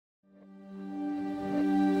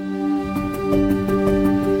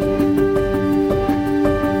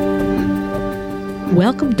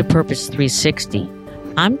Welcome to Purpose 360.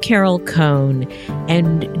 I'm Carol Cohn,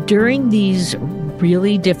 and during these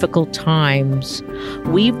really difficult times,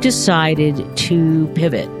 we've decided to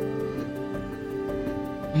pivot.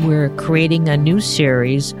 We're creating a new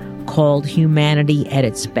series called Humanity at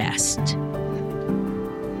its Best.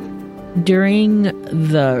 During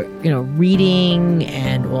the reading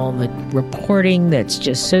and all the reporting that's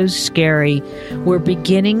just so scary, we're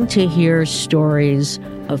beginning to hear stories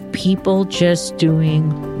of people just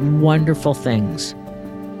doing wonderful things.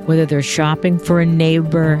 Whether they're shopping for a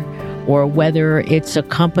neighbor or whether it's a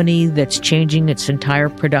company that's changing its entire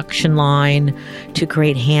production line to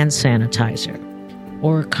create hand sanitizer,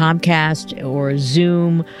 or Comcast or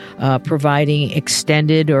Zoom providing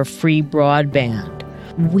extended or free broadband.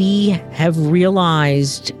 We have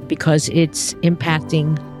realized, because it's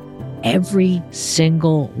impacting every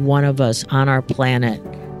single one of us on our planet,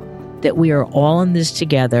 that we are all in this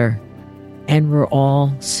together and we're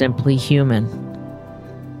all simply human.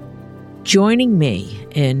 Joining me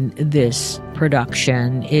in this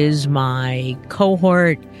production is my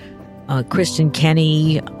cohort, Kristen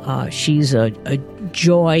Kenny. She's a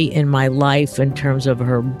joy in my life in terms of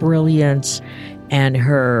her brilliance and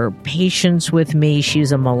her patience with me.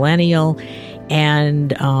 She's a millennial.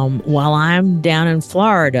 And while I'm down in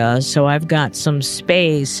Florida, so I've got some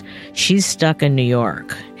space, she's stuck in New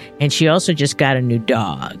York. And she also just got a new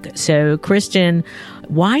dog. So, Kristen,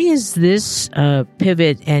 why is this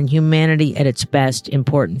pivot and humanity at its best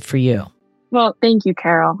important for you? Well, thank you,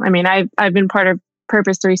 Carol. I mean, I've been part of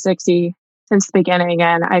Purpose 360 since the beginning,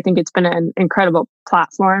 and I think it's been an incredible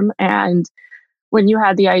platform. And when you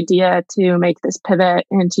had the idea to make this pivot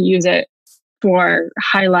and to use it for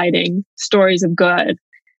highlighting stories of good,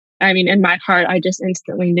 I mean, in my heart, I just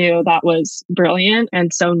instantly knew that was brilliant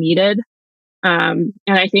and so needed. And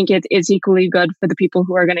I think it's equally good for the people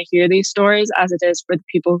who are going to hear these stories as it is for the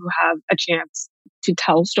people who have a chance to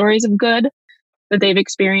tell stories of good that they've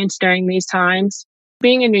experienced during these times.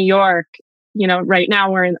 Being in New York, right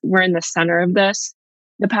now we're in the center of this.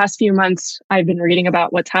 The past few months, I've been reading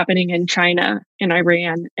about what's happening in China and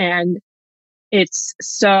Iran, and it's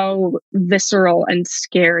so visceral and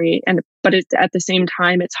scary. But at the same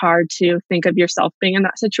time, it's hard to think of yourself being in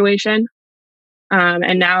that situation.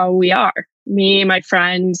 And now we are. Me, my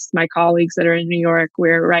friends, my colleagues that are in New York,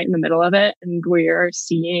 we're right in the middle of it, and we're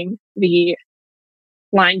seeing the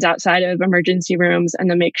lines outside of emergency rooms and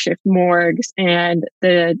the makeshift morgues and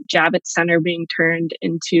the Javits Center being turned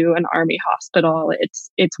into an army hospital.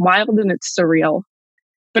 It's wild and it's surreal.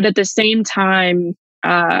 But at the same time,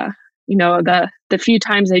 the few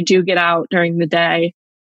times I do get out during the day,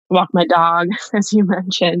 walk my dog, as you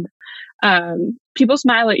mentioned, people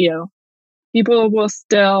smile at you. People will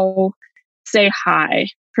still say hi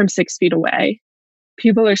from 6 feet away.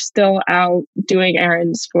 People are still out doing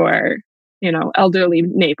errands for, elderly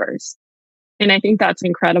neighbors. And I think that's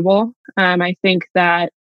incredible. I think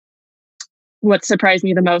that what surprised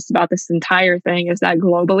me the most about this entire thing is that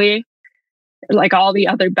globally, like all the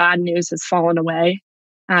other bad news has fallen away.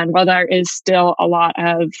 And while there is still a lot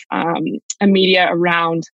of media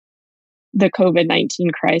around the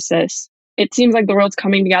COVID-19 crisis, it seems like the world's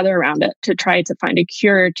coming together around it to try to find a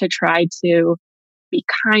cure, to try to be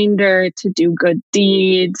kinder, to do good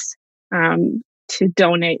deeds, to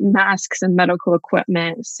donate masks and medical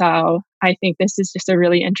equipment. So I think this is just a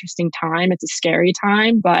really interesting time. It's a scary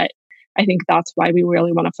time, but I think that's why we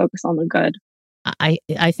really want to focus on the good.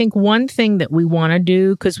 I think one thing that we want to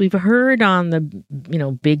do, because we've heard on the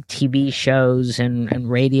big TV shows and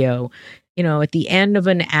radio, at the end of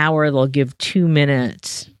an hour, they'll give 2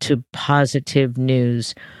 minutes to positive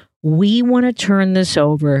news. We want to turn this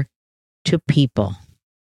over to people.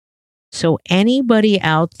 So anybody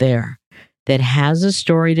out there that has a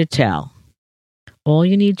story to tell, all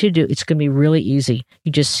you need to do, it's going to be really easy.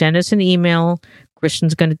 You just send us an email.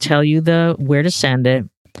 Kristen's going to tell you where to send it.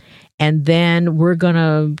 And then we're going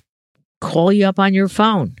to call you up on your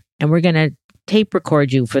phone and we're going to tape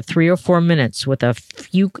record you for 3 or 4 minutes with a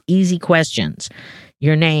few easy questions.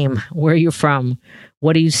 Your name, where you're from,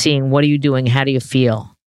 what are you seeing, what are you doing, how do you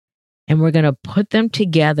feel? And we're going to put them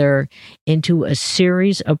together into a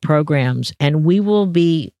series of programs, and we will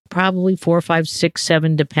be probably 4, 5, 6,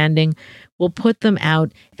 7, depending. We'll put them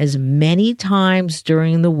out as many times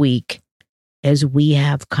during the week as we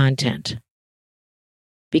have content,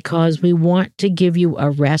 because we want to give you a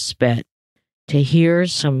respite to hear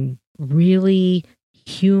some really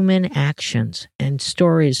human actions and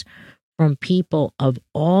stories from people of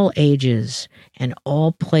all ages and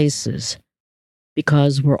all places,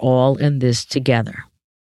 because we're all in this together.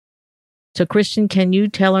 So, Kristen, can you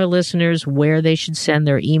tell our listeners where they should send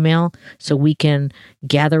their email so we can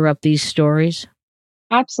gather up these stories?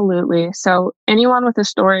 Absolutely. So anyone with a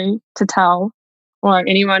story to tell or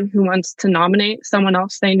anyone who wants to nominate someone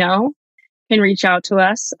else they know can reach out to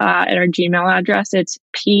us at our Gmail address. It's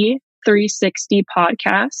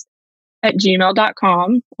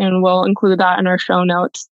p360podcast@gmail.com, and we'll include that in our show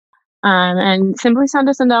notes. And simply send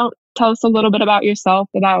us a note. Tell us a little bit about yourself,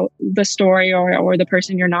 about the story or the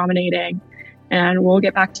person you're nominating, and we'll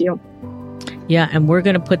get back to you. Yeah, and we're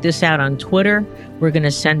going to put this out on Twitter. We're going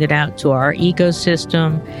to send it out to our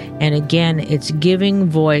ecosystem. And again, it's giving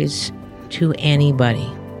voice to anybody.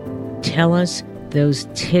 Tell us those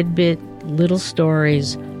tidbit little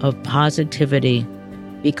stories of positivity,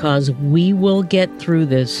 because we will get through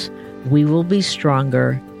this. We will be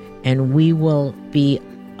stronger, and we will be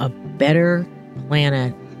a better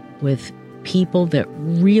planet with people that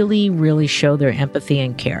really, really show their empathy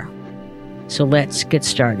and care. So let's get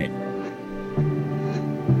started.